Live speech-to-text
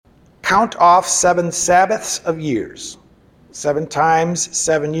count off 7 Sabbaths of years, 7 times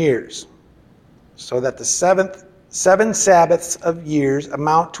 7 years, so that the 7 Sabbaths of years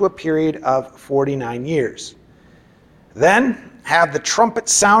amount to a period of 49 years. Then have the trumpet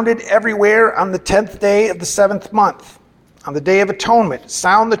sounded everywhere on the 10th day of the 7th month. On the Day of Atonement,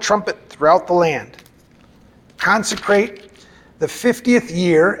 sound the trumpet throughout the land. Consecrate the 50th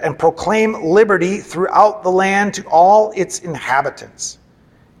year and proclaim liberty throughout the land to all its inhabitants.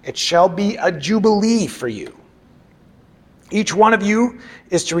 It shall be a jubilee for you. Each one of you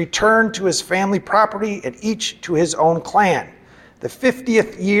is to return to his family property, and each to his own clan. The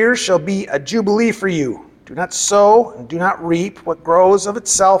 50th year shall be a jubilee for you. Do not sow and do not reap what grows of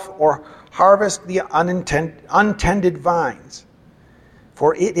itself, or harvest the untended vines.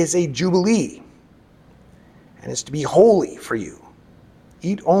 For it is a jubilee, and is to be holy for you.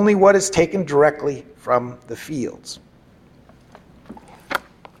 Eat only what is taken directly from the fields.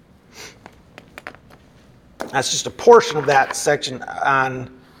 That's just a portion of that section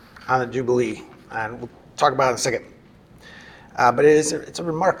on the Jubilee, and we'll talk about it in a second. But it's a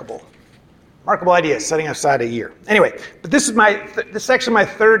remarkable idea, setting aside a year. Anyway, but this section my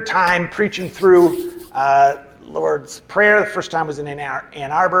third time preaching through Lord's Prayer. The first time was in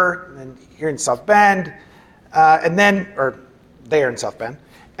Ann Arbor, and then here in South Bend, there in South Bend.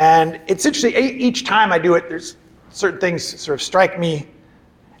 And it's interesting, each time I do it, there's certain things sort of strike me.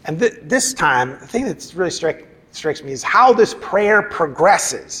 And this time, the thing that's really strikes me is how this prayer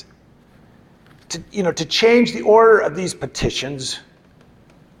progresses. To change the order of these petitions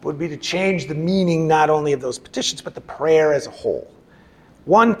would be to change the meaning not only of those petitions, but the prayer as a whole.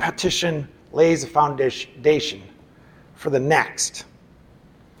 One petition lays a foundation for the next.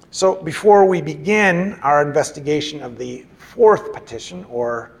 So before we begin our investigation of the fourth petition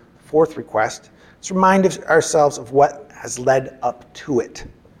or fourth request, let's remind ourselves of what has led up to it.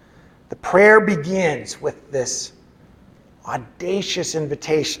 The prayer begins with this audacious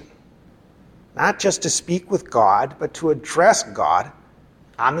invitation, not just to speak with God, but to address God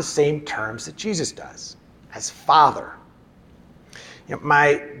on the same terms that Jesus does, as Father.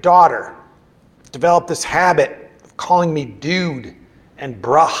 My daughter developed this habit of calling me dude and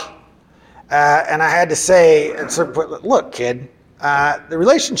bruh. And I had to say, look, kid, the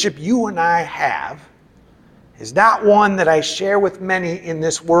relationship you and I have is not one that I share with many in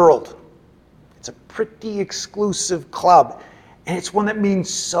this world. It's a pretty exclusive club, and it's one that means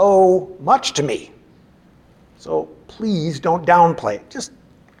so much to me. So please don't downplay it. Just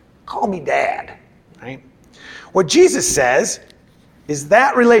call me Dad, right? What Jesus says is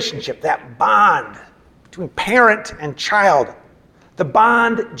that relationship, that bond between parent and child, the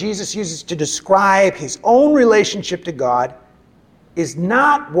bond Jesus uses to describe his own relationship to God, is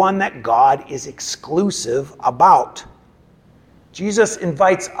not one that God is exclusive about. Jesus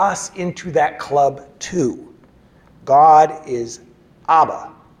invites us into that club too. God is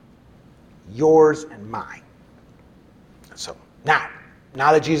Abba, yours and mine. So now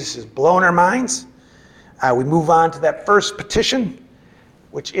that Jesus has blown our minds, we move on to that first petition,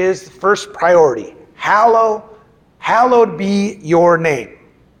 which is the first priority. Hallowed be your name.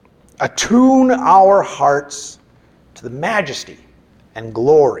 Attune our hearts to the majesty and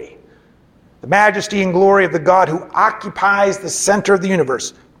glory. The majesty and glory of the God who occupies the center of the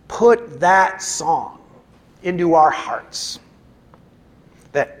universe. Put that song into our hearts.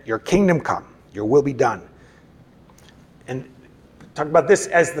 That your kingdom come, your will be done. And talk about this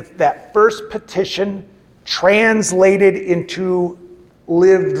as that first petition translated into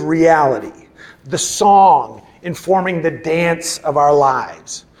lived reality. The song informing the dance of our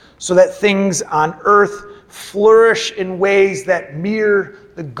lives, so that things on earth flourish in ways that mirror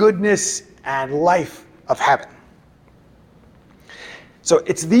the goodness and life of heaven. So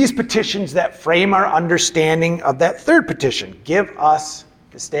it's these petitions that frame our understanding of that third petition. Give us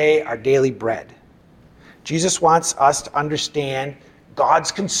this day our daily bread. Jesus wants us to understand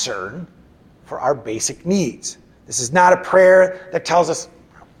God's concern for our basic needs. This is not a prayer that tells us,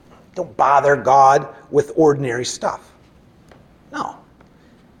 don't bother God with ordinary stuff. No.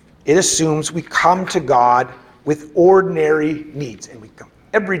 It assumes we come to God with ordinary needs, and we come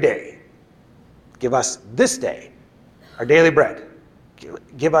every day. Give us this day our daily bread.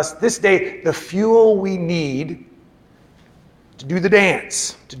 Give us this day the fuel we need to do the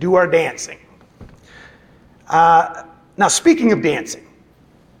dance, to do our dancing. Now, speaking of dancing,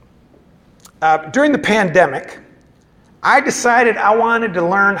 during the pandemic, I decided I wanted to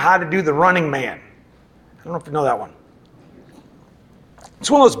learn how to do the Running Man. I don't know if you know that one. It's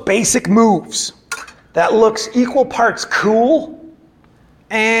one of those basic moves that looks equal parts cool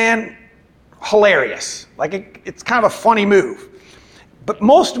and hilarious. Like it's kind of a funny move. But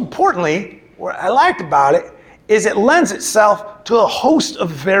most importantly, what I liked about it is it lends itself to a host of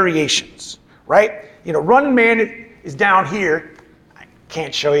variations, right? Running Man is down here. I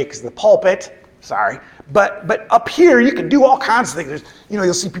can't show you because of the pulpit, sorry. But up here, you can do all kinds of things.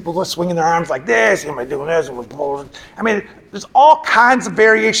 You'll see people go swinging their arms like this, doing this, I mean, there's all kinds of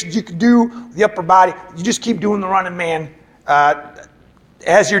variations you can do with the upper body. You just keep doing the Running Man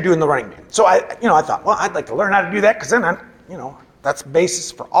as you're doing the Running Man. So I thought, well, I'd like to learn how to do that because then that's the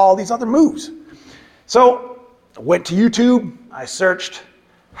basis for all these other moves. So I went to YouTube. I searched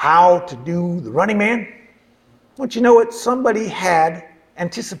how to do the Running Man. Don't you know it? Somebody had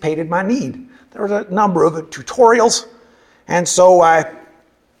anticipated my need. There was a number of tutorials, and so I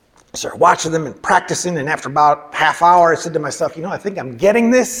started watching them and practicing, and after about half hour, I said to myself, I think I'm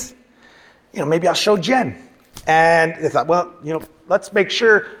getting this. Maybe I'll show Jen. And I thought, well, let's make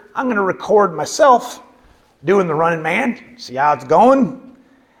sure I'm going to record myself doing the Running Man, see how it's going.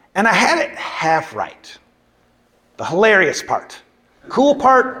 And I had it half right. The hilarious part. Cool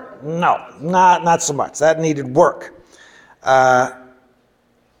part, no, not so much. That needed work.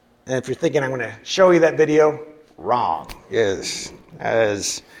 And if you're thinking I'm going to show you that video, wrong. Yes, that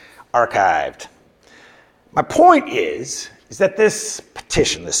is archived. My point is that this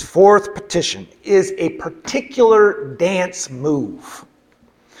petition, this fourth petition, is a particular dance move.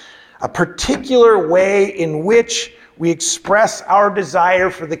 A particular way in which we express our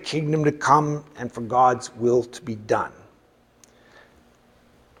desire for the kingdom to come and for God's will to be done.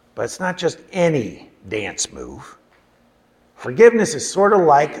 But it's not just any dance move. Forgiveness is sort of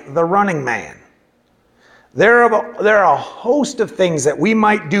like the Running Man. There are a host of things that we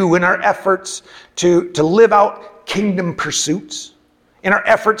might do in our efforts to live out kingdom pursuits, in our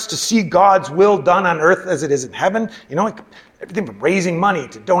efforts to see God's will done on earth as it is in heaven. Everything from raising money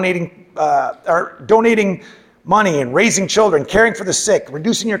to donating money and raising children, caring for the sick,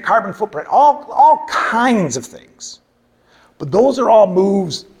 reducing your carbon footprint, all kinds of things. But those are all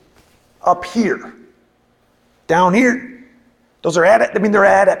moves up here. Down here, they're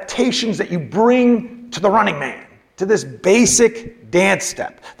adaptations that you bring to the Running Man, to this basic dance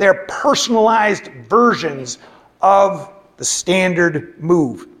step. They're personalized versions of the standard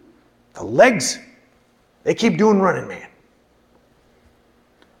move. The legs, they keep doing Running Man.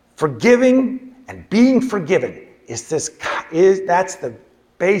 Forgiving and being forgiven that's the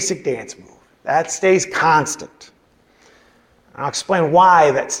basic dance move. That stays constant. I'll explain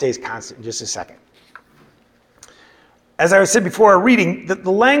why that stays constant in just a second. As I said before our reading,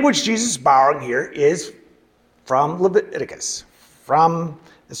 the language Jesus is borrowing here is from Leviticus, from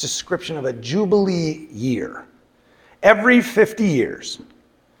this description of a Jubilee year. Every 50 years,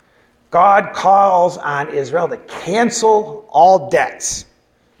 God calls on Israel to cancel all debts.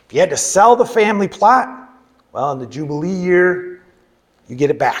 If you had to sell the family plot, well, in the Jubilee year, you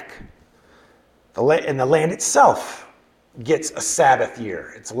get it back. And the land itself gets a Sabbath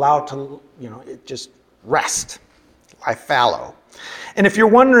year. It's allowed to, it just rest. Lie fallow. And if you're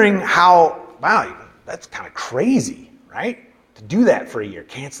wondering wow, that's kind of crazy, right? To do that for a year,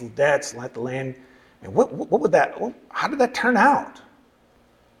 cancel debts, let the land, how did that turn out?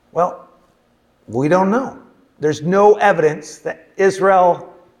 Well, we don't know. There's no evidence that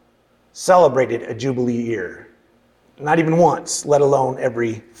Israel celebrated a Jubilee year. Not even once, let alone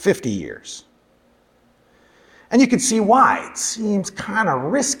every 50 years. And you can see why. It seems kind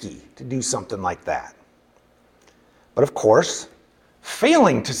of risky to do something like that. But of course,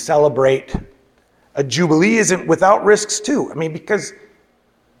 failing to celebrate a Jubilee isn't without risks too. Because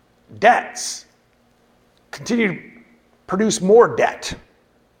debts continue to produce more debt.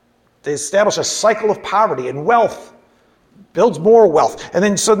 They establish a cycle of poverty, and wealth builds more wealth. And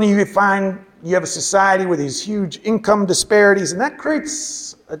then suddenly you find you have a society with these huge income disparities, and that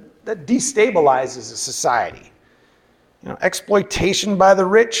destabilizes a society. Exploitation by the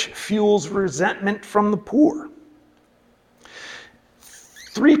rich fuels resentment from the poor.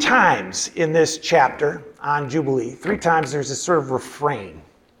 3 times in this chapter on Jubilee, 3 times there's this sort of refrain.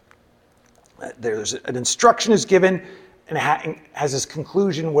 There's an instruction is given, and it has this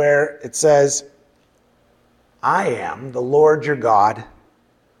conclusion where it says, I am the Lord your God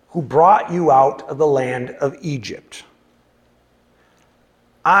who brought you out of the land of Egypt.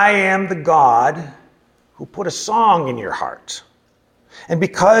 I am the God who put a song in your heart. And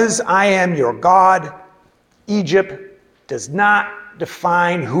because I am your God, Egypt does not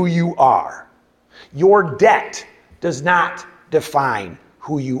define who you are. Your debt does not define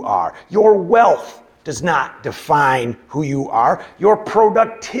who you are. Your wealth does not define who you are. Your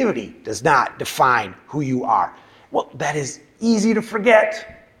productivity does not define who you are. Well, that is easy to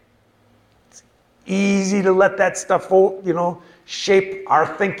forget. It's easy to let that stuff, shape our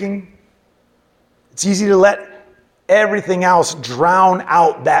thinking. It's easy to let everything else drown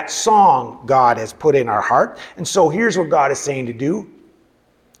out that song God has put in our heart. And so here's what God is saying to do.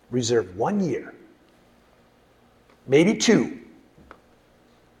 Reserve 1 year, maybe 2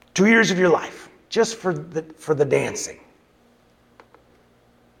 years of your life, just for the dancing.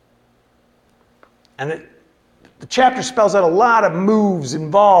 And the chapter spells out a lot of moves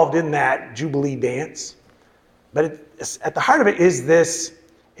involved in that Jubilee dance. But at the heart of it is this,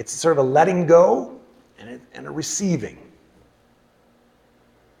 it's sort of a letting go and a receiving.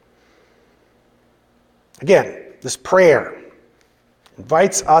 Again, this prayer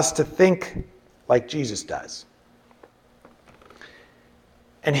invites us to think like Jesus does.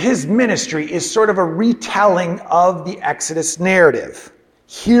 And his ministry is sort of a retelling of the Exodus narrative.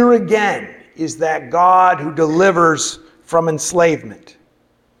 Here again is that God who delivers from enslavement.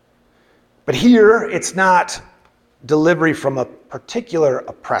 But here, it's not delivery from a particular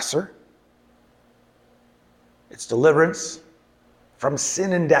oppressor. It's deliverance from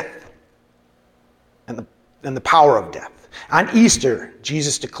sin and death and the power of death. On Easter,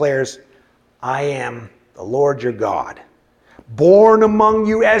 Jesus declares, I am the Lord your God, born among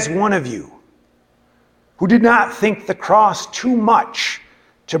you as one of you, who did not think the cross too much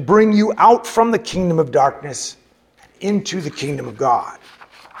to bring you out from the kingdom of darkness into the kingdom of God.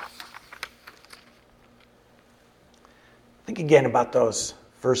 Think again about those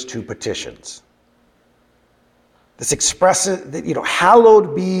first 2 petitions. This expresses that,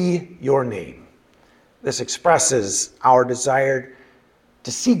 hallowed be your name. This expresses our desire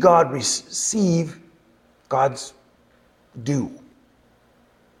to see God receive God's due.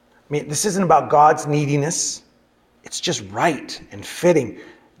 I mean, this isn't about God's neediness. It's just right and fitting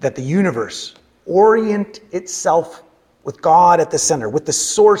that the universe orient itself with God at the center, with the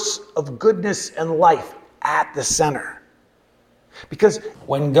source of goodness and life at the center. Because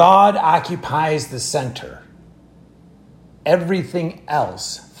when God occupies the center, everything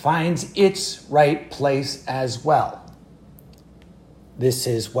else finds its right place as well. This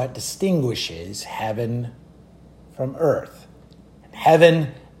is what distinguishes heaven from earth. In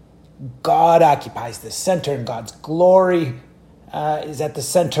heaven, God occupies the center, and God's glory is at the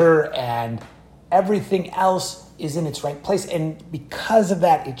center, and everything else is in its right place. And because of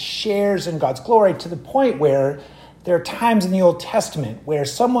that, it shares in God's glory to the point where there are times in the Old Testament where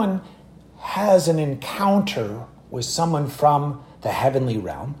someone has an encounter with someone from the heavenly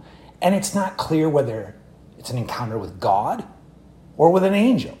realm, and it's not clear whether it's an encounter with God or with an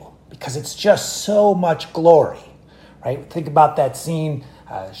angel, because it's just so much glory, right? Think about that scene,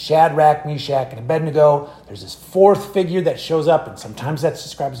 Shadrach, Meshach, and Abednego. There's this 4th figure that shows up, and sometimes that's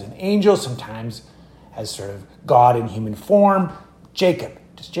described as an angel, sometimes as sort of God in human form. Jacob.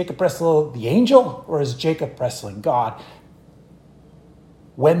 Does Jacob wrestle the angel, or is Jacob wrestling God?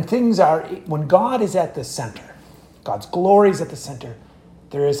 When God is at the center, God's glory is at the center,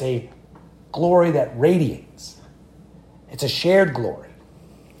 there is a glory that radiates. It's a shared glory.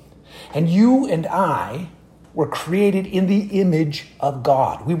 And you and I were created in the image of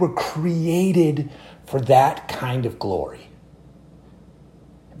God. We were created for that kind of glory.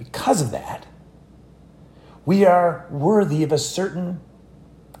 And because of that, we are worthy of a certain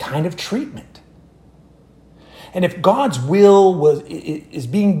kind of treatment. And if God's will is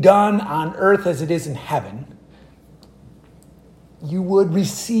being done on earth as it is in heaven, you would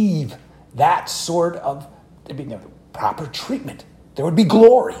receive that sort of proper treatment. There would be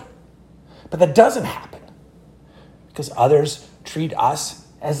glory. But that doesn't happen because others treat us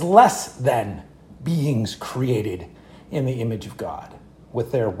as less than beings created in the image of God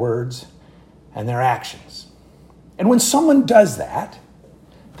with their words and their actions. And when someone does that,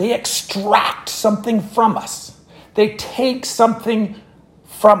 they extract something from us. They take something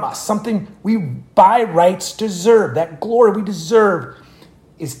from us, something we by rights deserve. That glory we deserve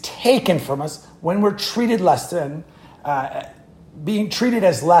is taken from us when we're treated less than, being treated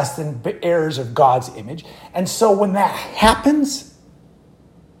as less than heirs of God's image. And so when that happens,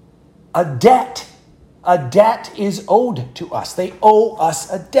 a debt is owed to us. They owe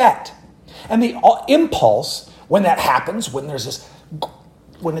us a debt. And the impulse when that happens, when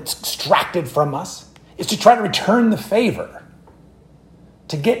it's extracted from us, is to try to return the favor,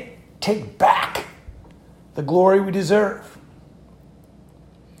 to take back the glory we deserve.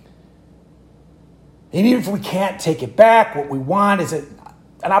 And even if we can't take it back, what we want is an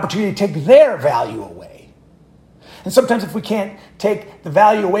opportunity to take their value away. And sometimes if we can't take the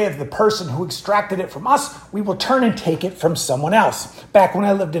value away of the person who extracted it from us, we will turn and take it from someone else. Back when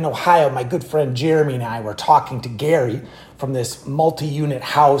I lived in Ohio, my good friend Jeremy and I were talking to Gary from this multi-unit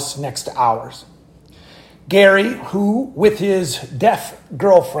house next to ours. Gary, who, with his deaf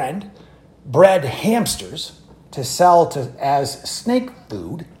girlfriend, bred hamsters to sell as snake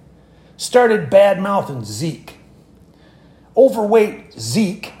food, started bad-mouthing Zeke. Overweight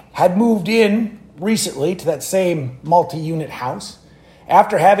Zeke had moved in recently to that same multi-unit house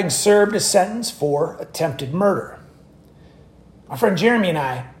after having served a sentence for attempted murder. My friend Jeremy and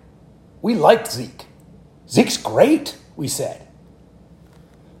I, we liked Zeke. Zeke's great, we said.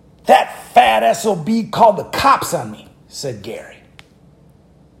 That fat SOB called the cops on me, said Gary.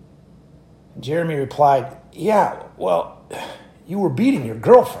 And Jeremy replied, yeah, well, you were beating your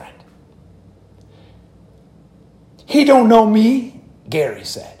girlfriend. He don't know me, Gary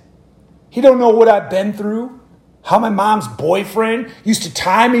said. He don't know what I've been through, how my mom's boyfriend used to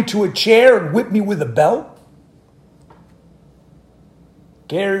tie me to a chair and whip me with a belt.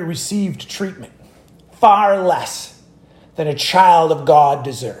 Gary received treatment far less than a child of God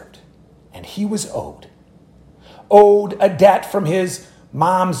deserved, and he was owed a debt from his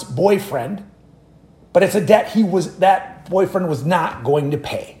mom's boyfriend, but it's a debt that boyfriend was not going to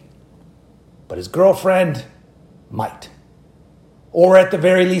pay. But his girlfriend might. Or at the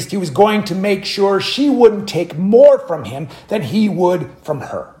very least, he was going to make sure she wouldn't take more from him than he would from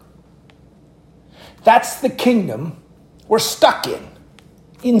her. That's the kingdom we're stuck in,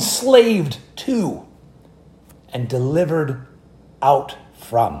 enslaved to, and delivered out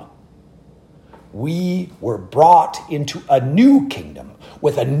from. We were brought into a new kingdom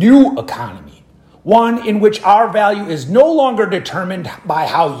with a new economy. One in which our value is no longer determined by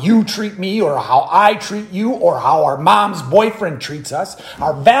how you treat me or how I treat you or how our mom's boyfriend treats us.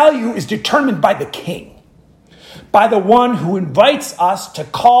 Our value is determined by the King, by the one who invites us to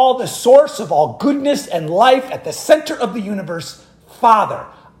call the source of all goodness and life at the center of the universe, Father,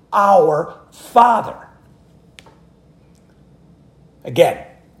 our Father. Again,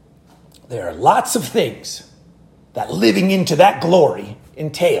 there are lots of things that living into that glory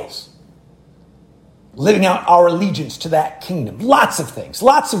entails. Living out our allegiance to that kingdom. Lots of things,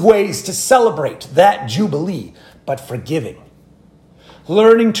 lots of ways to celebrate that jubilee, but forgiving.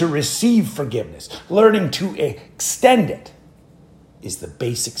 Learning to receive forgiveness, learning to extend it is the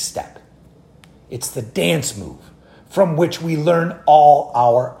basic step. It's the dance move from which we learn all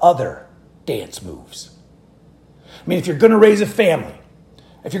our other dance moves. I mean, if you're going to raise a family,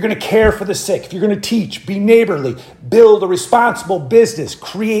 if you're going to care for the sick, if you're going to teach, be neighborly, build a responsible business,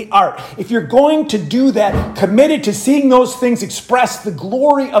 create art, if you're going to do that, committed to seeing those things express the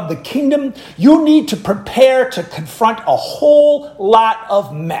glory of the kingdom, you need to prepare to confront a whole lot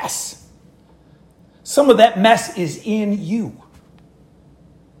of mess. Some of that mess is in you.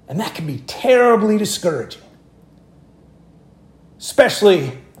 And that can be terribly discouraging.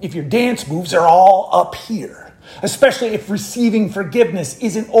 Especially if your dance moves are all up here. Especially if receiving forgiveness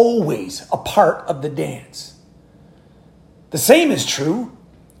isn't always a part of the dance. The same is true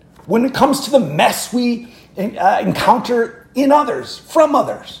when it comes to the mess we encounter in others, from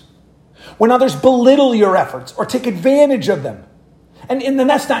others. When others belittle your efforts or take advantage of them. And then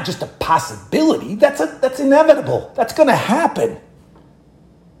that's not just a possibility, that's inevitable. That's going to happen.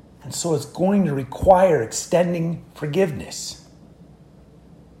 And so it's going to require extending forgiveness.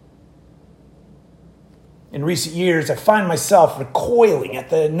 In recent years, I find myself recoiling at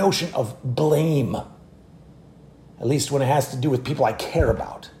the notion of blame, at least when it has to do with people I care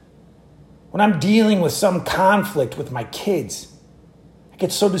about. When I'm dealing with some conflict with my kids, I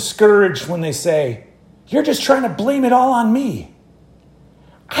get so discouraged when they say, "You're just trying to blame it all on me."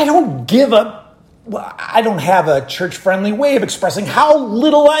 I don't have a church-friendly way of expressing how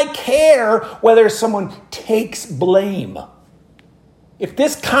little I care whether someone takes blame. If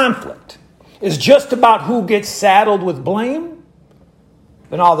this conflict is just about who gets saddled with blame,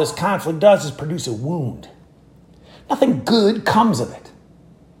 then all this conflict does is produce a wound. Nothing good comes of it.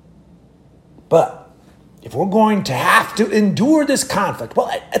 But if we're going to have to endure this conflict, well,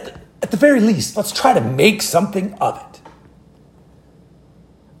 at the very least, let's try to make something of it.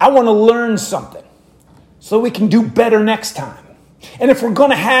 I want to learn something so we can do better next time. And if we're going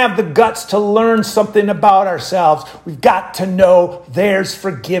to have the guts to learn something about ourselves, we've got to know there's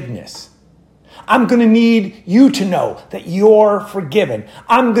forgiveness. I'm going to need you to know that you're forgiven.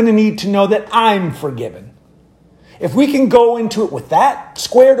 I'm going to need to know that I'm forgiven. If we can go into it with that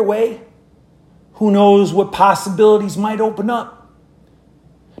squared away, who knows what possibilities might open up.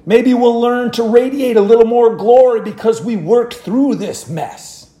 Maybe we'll learn to radiate a little more glory because we worked through this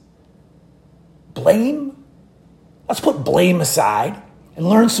mess. Blame? Let's put blame aside and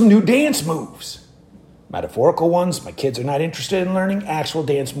learn some new dance moves. Metaphorical ones. My kids are not interested in learning actual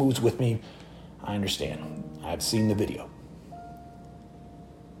dance moves with me. I understand. I've seen the video.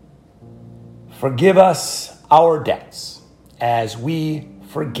 Forgive us our debts as we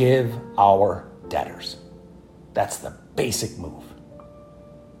forgive our debtors. That's the basic move.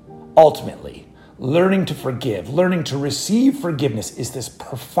 Ultimately, learning to forgive, learning to receive forgiveness is this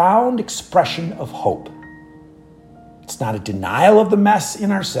profound expression of hope. It's not a denial of the mess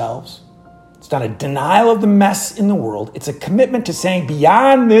in ourselves. It's not a denial of the mess in the world. It's a commitment to saying,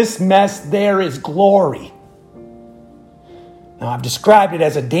 beyond this mess, there is glory. Now, I've described it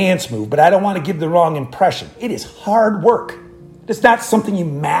as a dance move, but I don't want to give the wrong impression. It is hard work. It's not something you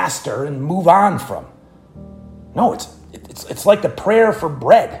master and move on from. No, it's like the prayer for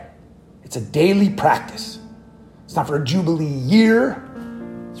bread. It's a daily practice. It's not for a Jubilee year.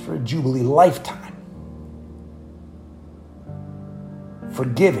 It's for a Jubilee lifetime.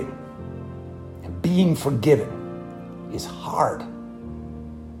 Forgiving and being forgiven is hard.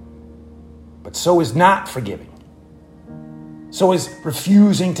 But so is not forgiving. So is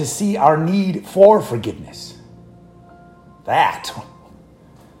refusing to see our need for forgiveness. That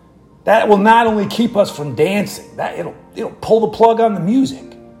will not only keep us from dancing, it'll pull the plug on the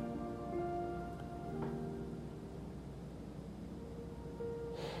music.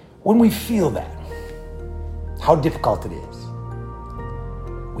 When we feel that, how difficult it is,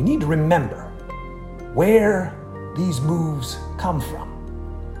 we need to remember where these moves come from.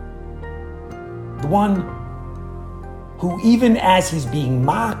 The one who, even as he's being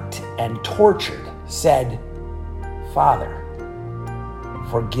mocked and tortured, said, "Father,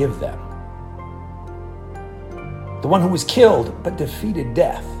 forgive them." The one who was killed but defeated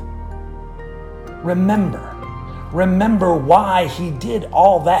death. Remember why he did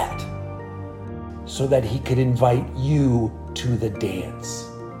all that, so that he could invite you to the dance.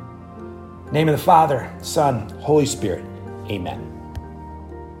 In the name of the Father, Son, Holy Spirit, amen.